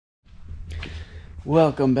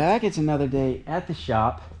Welcome back. It's another day at the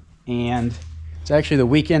shop, and it's actually the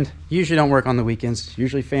weekend. Usually don't work on the weekends. It's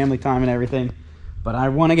usually family time and everything, but I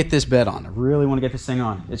want to get this bed on. I really want to get this thing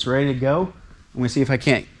on. It's ready to go. I'm going to see if I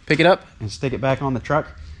can't pick it up and stick it back on the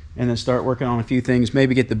truck and then start working on a few things.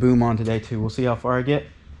 Maybe get the boom on today too. We'll see how far I get.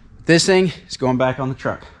 This thing is going back on the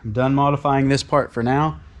truck. I'm done modifying this part for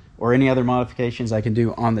now, or any other modifications I can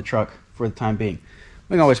do on the truck for the time being.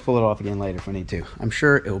 We can always pull it off again later if we need to. I'm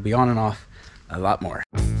sure it will be on and off a lot more.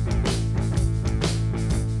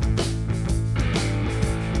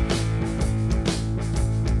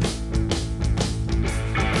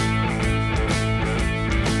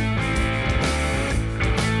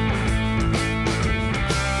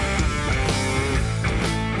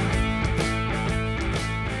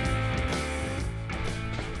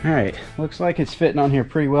 All right, looks like it's fitting on here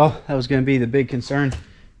pretty well. That was going to be the big concern,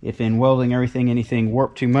 if in welding anything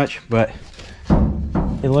warped too much, but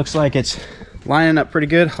it looks like it's lining up pretty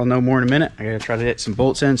good. I'll know more in a minute. I gotta try to get some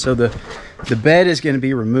bolts in. So the bed is going to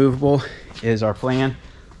be removable is our plan.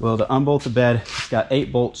 Well, to unbolt the bed, it's got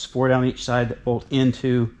 8 bolts, 4 down each side that bolt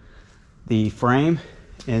into the frame,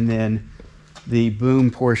 and then the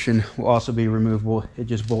boom portion will also be removable. It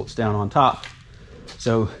just bolts down on top.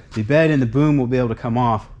 So the bed and the boom will be able to come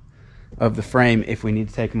off of the frame if we need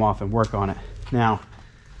to take them off and work on it. Now,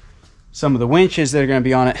 some of the winches that are going to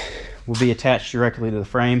be on it will be attached directly to the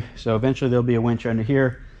frame. So eventually there'll be a winch under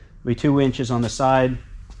here. There'll be 2 winches on the side.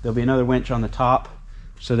 There'll be another winch on the top,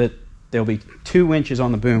 so that there'll be 2 winches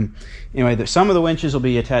on the boom. Anyway, some of the winches will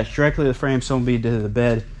be attached directly to the frame, some will be to the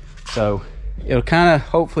bed. So it'll kind of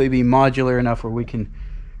hopefully be modular enough where we can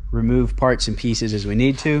remove parts and pieces as we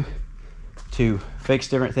need to fix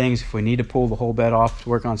different things. If we need to pull the whole bed off to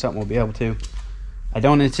work on something, we'll be able to. I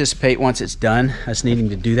don't anticipate once it's done us needing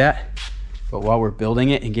to do that, but while we're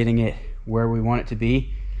building it and getting it where we want it to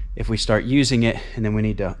be, if we start using it and then we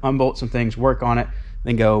need to unbolt some things, work on it,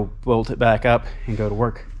 then go bolt it back up and go to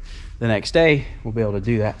work the next day, we'll be able to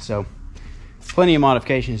do that. So plenty of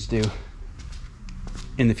modifications to do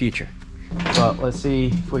in the future. But let's see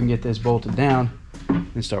if we can get this bolted down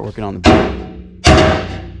and start working on the bed.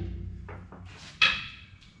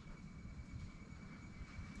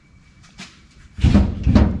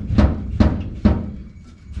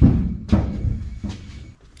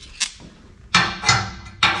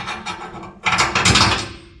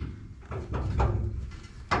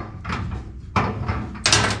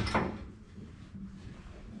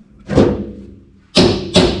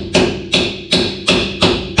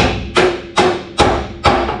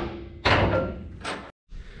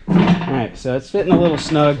 So it's fitting a little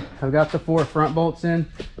snug. I've got the 4 front bolts in.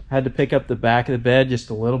 I had to pick up the back of the bed just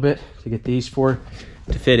a little bit to get these 4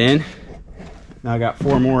 to fit in. Now I got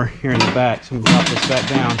 4 more here in the back, so I'm gonna drop this back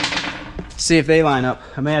down. See if they line up.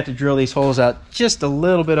 I may have to drill these holes out just a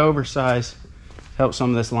little bit oversized to help some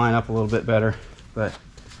of this line up a little bit better, but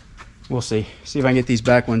we'll see. See if I can get these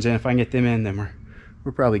back ones in. If I can get them in, then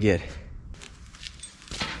we're probably good.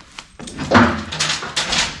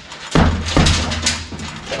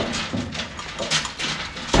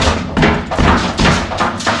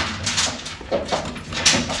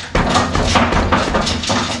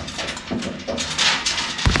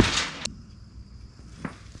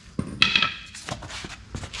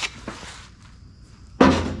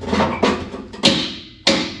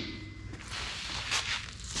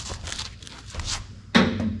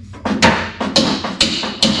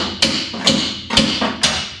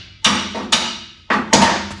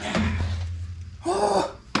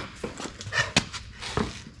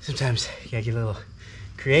 Sometimes you gotta get a little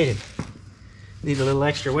creative. Need a little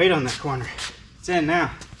extra weight on that corner. It's in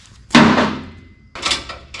now.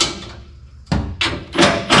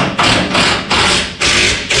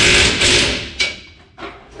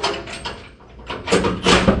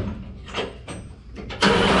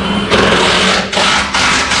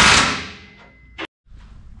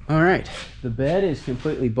 All right, the bed is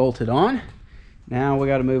completely bolted on. Now we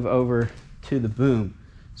gotta move over to the boom.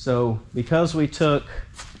 So because we took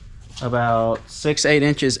about 6-8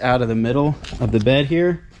 inches out of the middle of the bed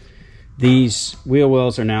here, these wheel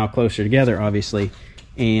wells are now closer together, obviously,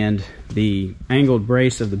 and the angled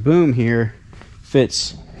brace of the boom here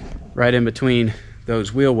fits right in between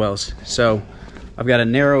those wheel wells. So I've got to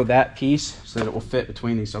narrow that piece so that it will fit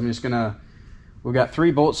between these. So I'm just gonna, we've got 3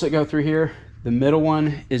 bolts that go through here. The middle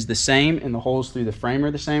one is the same and the holes through the frame are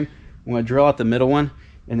the same. I'm gonna drill out the middle one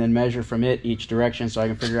and then measure from it each direction so I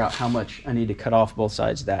can figure out how much I need to cut off both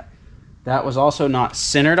sides of that. That was also not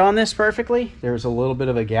centered on this perfectly. There's a little bit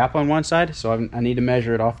of a gap on one side, so I need to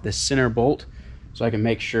measure it off the center bolt so I can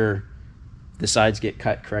make sure the sides get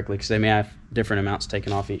cut correctly, because they may have different amounts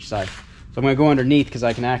taken off each side. So I'm going to go underneath because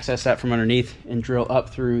I can access that from underneath and drill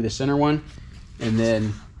up through the center one and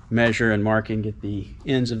then measure and mark and get the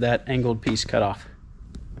ends of that angled piece cut off.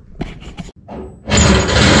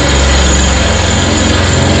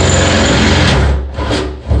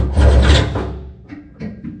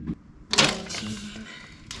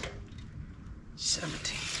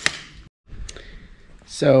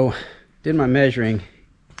 So did my measuring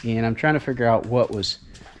and I'm trying to figure out what was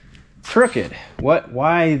crooked,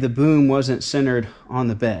 why the boom wasn't centered on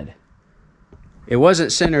the bed. It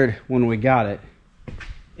wasn't centered when we got it,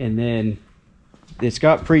 and then it's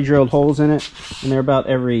got pre-drilled holes in it, and they're about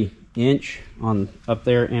every inch on up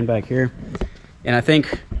there and back here. And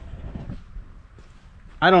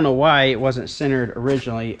I don't know why it wasn't centered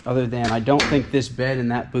originally, other than I don't think this bed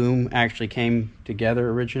and that boom actually came together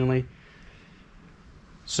originally.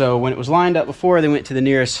 So when it was lined up before, they went to the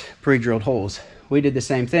nearest pre-drilled holes. We did the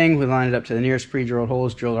same thing. We lined it up to the nearest pre-drilled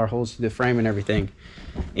holes, drilled our holes through the frame and everything.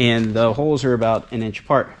 And the holes are about 1 inch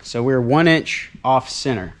apart. So we're 1 inch off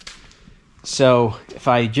center. So if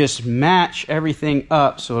I just match everything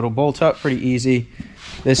up so it'll bolt up pretty easy,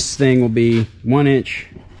 this thing will be 1 inch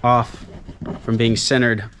off from being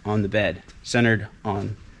centered on the bed, centered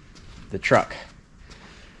on the truck.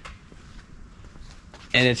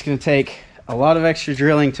 And it's going to take a lot of extra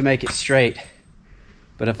drilling to make it straight,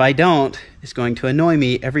 but if I don't, it's going to annoy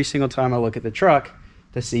me every single time I look at the truck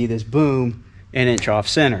to see this boom 1 inch off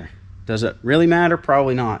center. Does it really matter?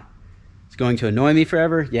 Probably not. It's going to annoy me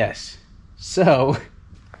forever? Yes. So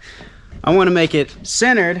I want to make it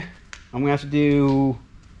centered. I'm going to have to do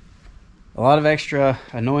a lot of extra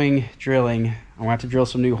annoying drilling. I'm going to have to drill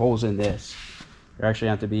some new holes in this. They actually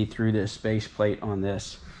have to be through this base plate on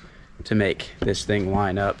this to make this thing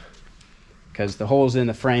line up, because the holes in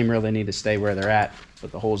the frame really need to stay where they're at,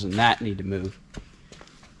 but the holes in that need to move.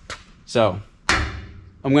 So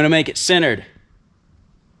I'm going to make it centered,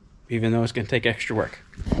 even though it's going to take extra work.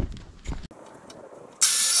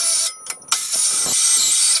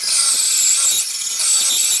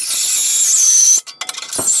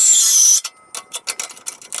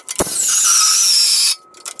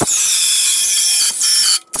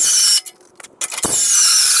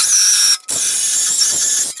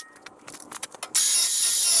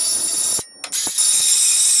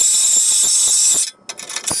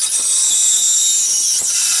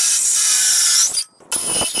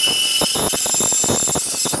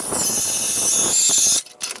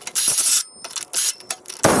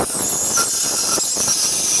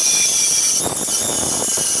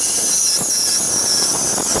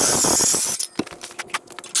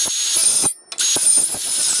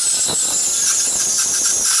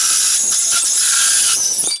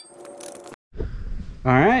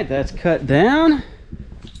 All right, that's cut down.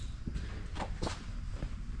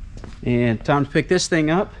 And time to pick this thing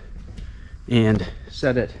up and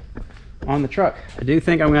set it on the truck. I do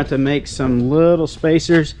think I'm going to have to make some little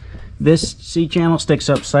spacers. This C-channel sticks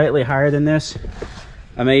up slightly higher than this.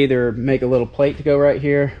 I may either make a little plate to go right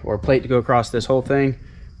here or a plate to go across this whole thing,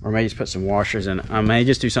 or I may just put some washers in it. I may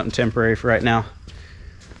just do something temporary for right now.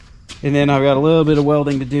 And then I've got a little bit of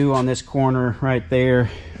welding to do on this corner right there.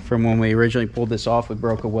 From when we originally pulled this off, we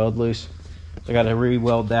broke a weld loose. So I got to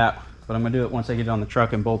re-weld that, but I'm going to do it once I get it on the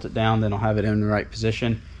truck and bolt it down. Then I'll have it in the right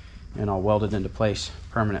position and I'll weld it into place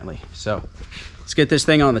permanently. So let's get this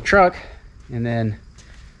thing on the truck, and then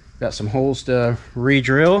got some holes to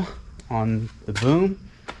re-drill on the boom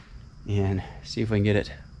and see if we can get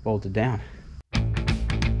it bolted down.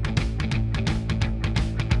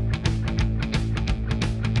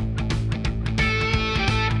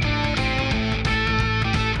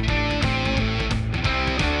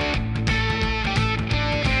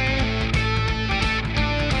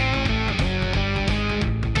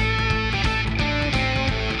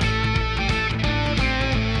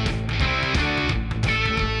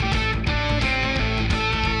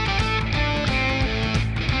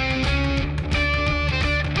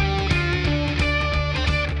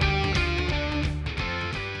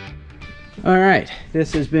 All right,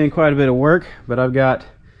 this has been quite a bit of work, but I've got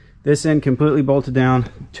this end completely bolted down.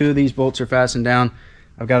 2 of these bolts are fastened down.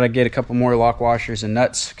 I've got to get a couple more lock washers and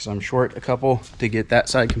nuts because I'm short a couple to get that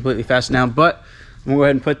side completely fastened down. But I'm going to go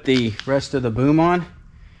ahead and put the rest of the boom on,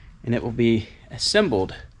 and it will be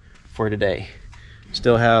assembled for today.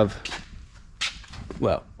 Still have,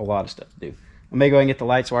 well, a lot of stuff to do. I may go ahead and get the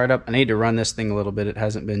lights wired up. I need to run this thing a little bit. It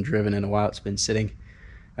hasn't been driven in a while. It's been sitting.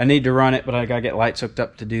 I need to run it, but I gotta get lights hooked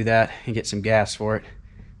up to do that and get some gas for it.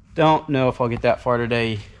 Don't know if I'll get that far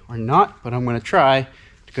today or not, but I'm gonna try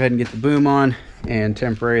to go ahead and get the boom on and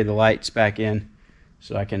temporary the lights back in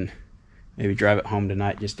so I can maybe drive it home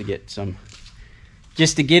tonight just to get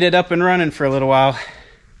just to get it up and running for a little while,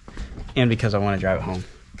 and because I want to drive it home,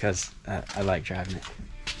 because I like driving it.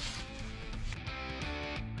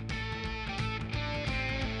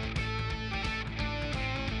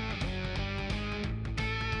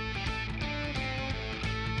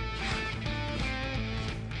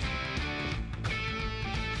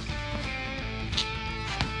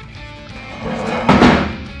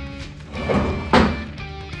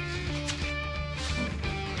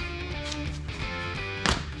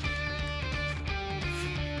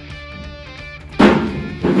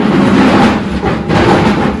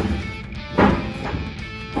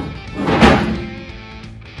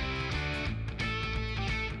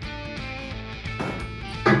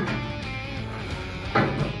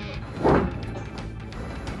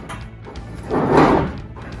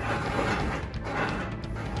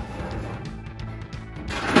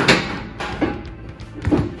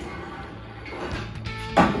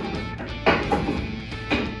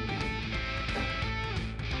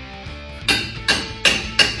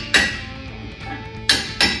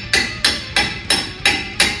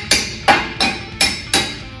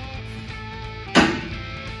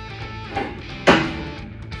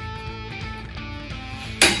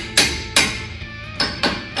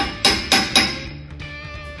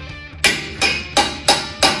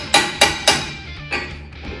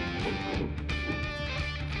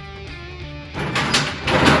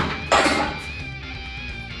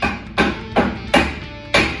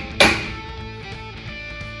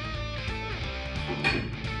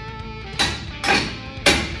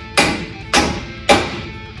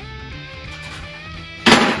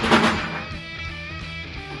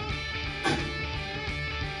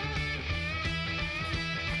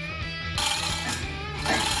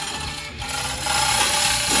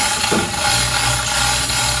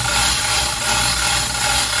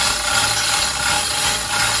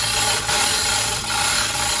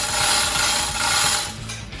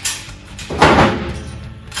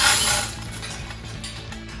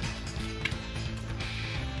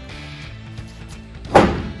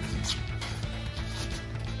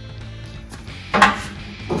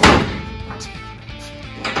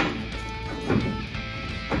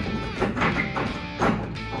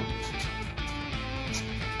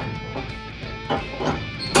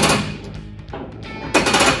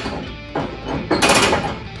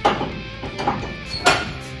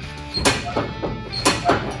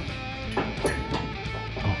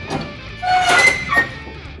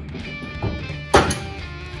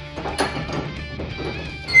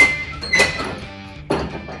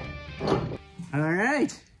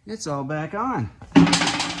 It's all back on.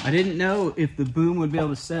 I didn't know if the boom would be able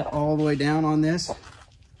to set all the way down on this.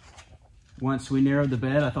 Once we narrowed the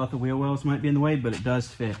bed, I thought the wheel wells might be in the way, but it does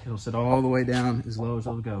fit. It'll sit all the way down as low as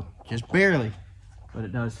it'll go. Just barely, but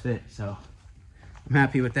it does fit. So I'm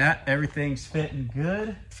happy with that. Everything's fitting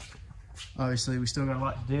good. Obviously, we still got a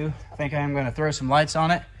lot to do. I think I am going to throw some lights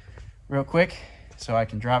on it real quick so I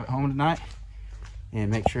can drive it home tonight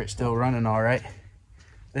and make sure it's still running all right.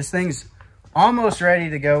 This thing's almost ready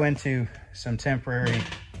to go into some temporary,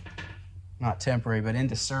 not temporary, but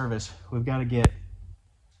into service. We've got a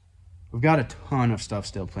ton of stuff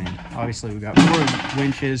still planned. Obviously, we've got more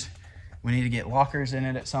winches. We need to get lockers in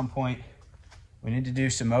it at some point. We need to do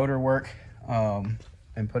some motor work and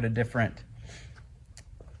put a different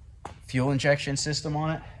fuel injection system on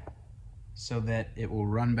it so that it will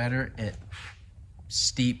run better at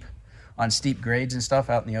steep grades and stuff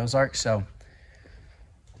out in the Ozarks. So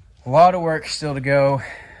a lot of work still to go.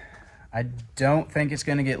 I don't think it's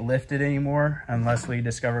going to get lifted anymore unless we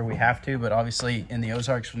discover we have to, but obviously in the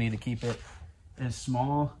Ozarks we need to keep it as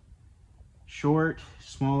small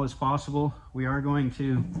as possible. We got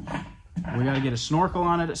to get a snorkel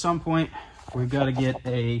on it at some point. We're going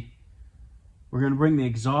to bring the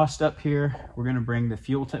exhaust up here. We're going to bring the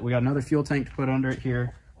fuel tank. We got another fuel tank to put under it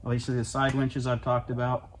here. Obviously the side winches I've talked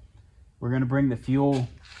about. We're going to bring the fuel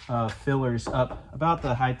fillers up about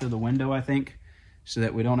the height of the window, I think, so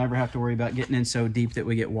that we don't ever have to worry about getting in so deep that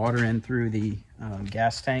we get water in through the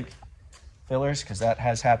gas tank fillers, because that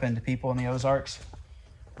has happened to people in the Ozarks.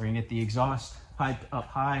 We're going to get the exhaust piped up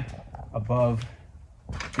high above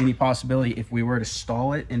any possibility if we were to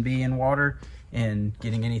stall it and be in water and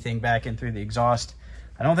getting anything back in through the exhaust.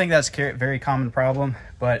 I don't think that's a very common problem,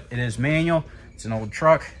 but it is manual. It's an old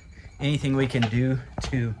truck. Anything we can do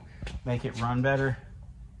to make it run better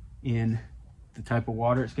in the type of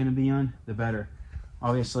water it's going to be on, the better.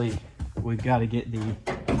 Obviously, we've got to get the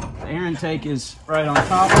air intake is right on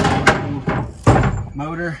top of the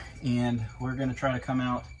motor, and we're going to try to come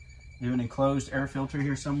out, do an enclosed air filter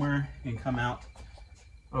here somewhere, and come out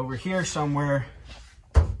over here somewhere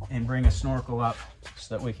and bring a snorkel up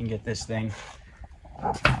so that we can get this thing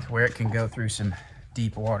to where it can go through some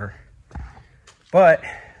deep water. But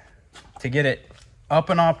to get it up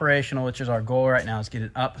and operational, which is our goal right now, is get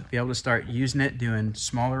it up, be able to start using it, doing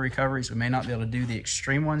smaller recoveries. We may not be able to do the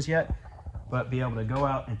extreme ones yet, but be able to go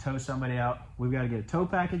out and tow somebody out. We've got to get a tow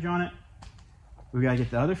package on it. We've got to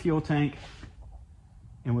get the other fuel tank,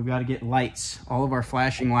 and we've got to get lights, all of our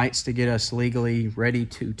flashing lights to get us legally ready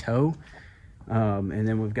to tow. And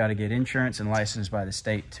then we've got to get insurance and license by the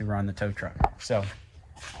state to run the tow truck. So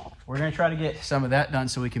we're going to try to get some of that done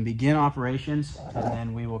so we can begin operations, and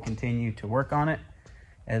then we will continue to work on it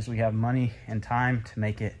as we have money and time to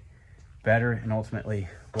make it better and ultimately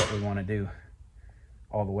what we want to do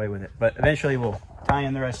all the way with it. But eventually we'll tie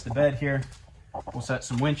in the rest of the bed here. We'll set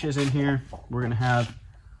some winches in here. We're going to have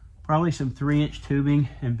probably some 3-inch tubing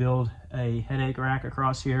and build a headache rack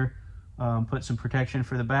across here. Put some protection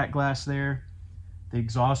for the back glass there. The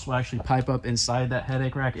exhaust will actually pipe up inside that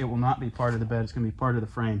headache rack. It will not be part of the bed. It's going to be part of the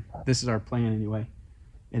frame. This is our plan anyway.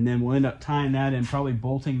 And then we'll end up tying that in, probably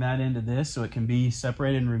bolting that into this so it can be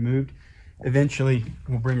separated and removed. Eventually,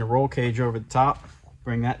 we'll bring a roll cage over the top,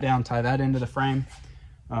 bring that down, tie that into the frame.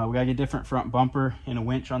 We got to get a different front bumper and a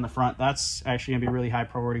winch on the front. That's actually going to be really high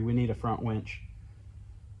priority. We need a front winch.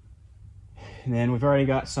 And then we've already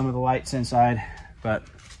got some of the lights inside, but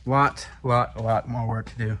a lot more work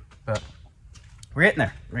to do. But we're getting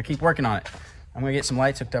there. We're going to keep working on it. I'm going to get some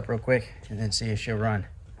lights hooked up real quick and then see if she'll run.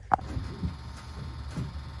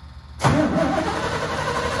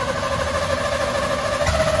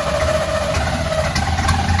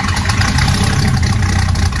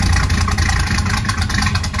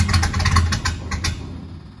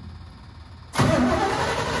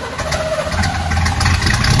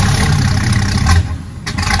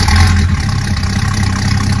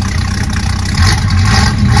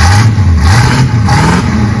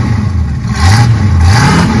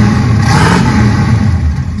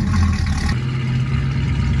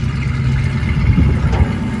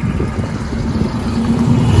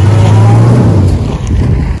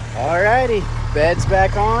 Bed's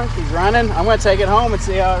back on, she's running. I'm gonna take it home and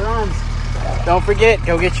see how it runs. Don't forget,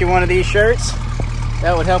 go get you one of these shirts.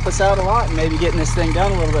 That would help us out a lot and maybe getting this thing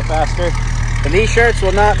done a little bit faster. And these shirts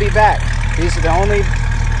will not be back. These are the only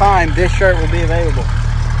time this shirt will be available.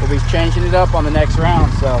 We'll be changing it up on the next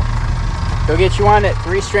round, so go get you one at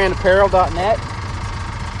 3strandapparel.net.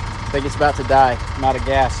 I think it's about to die. I'm out of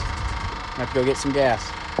gas. I have to go get some gas.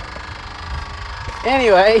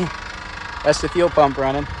 Anyway, that's the fuel pump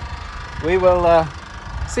running. We will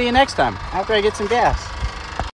see you next time after I get some gas.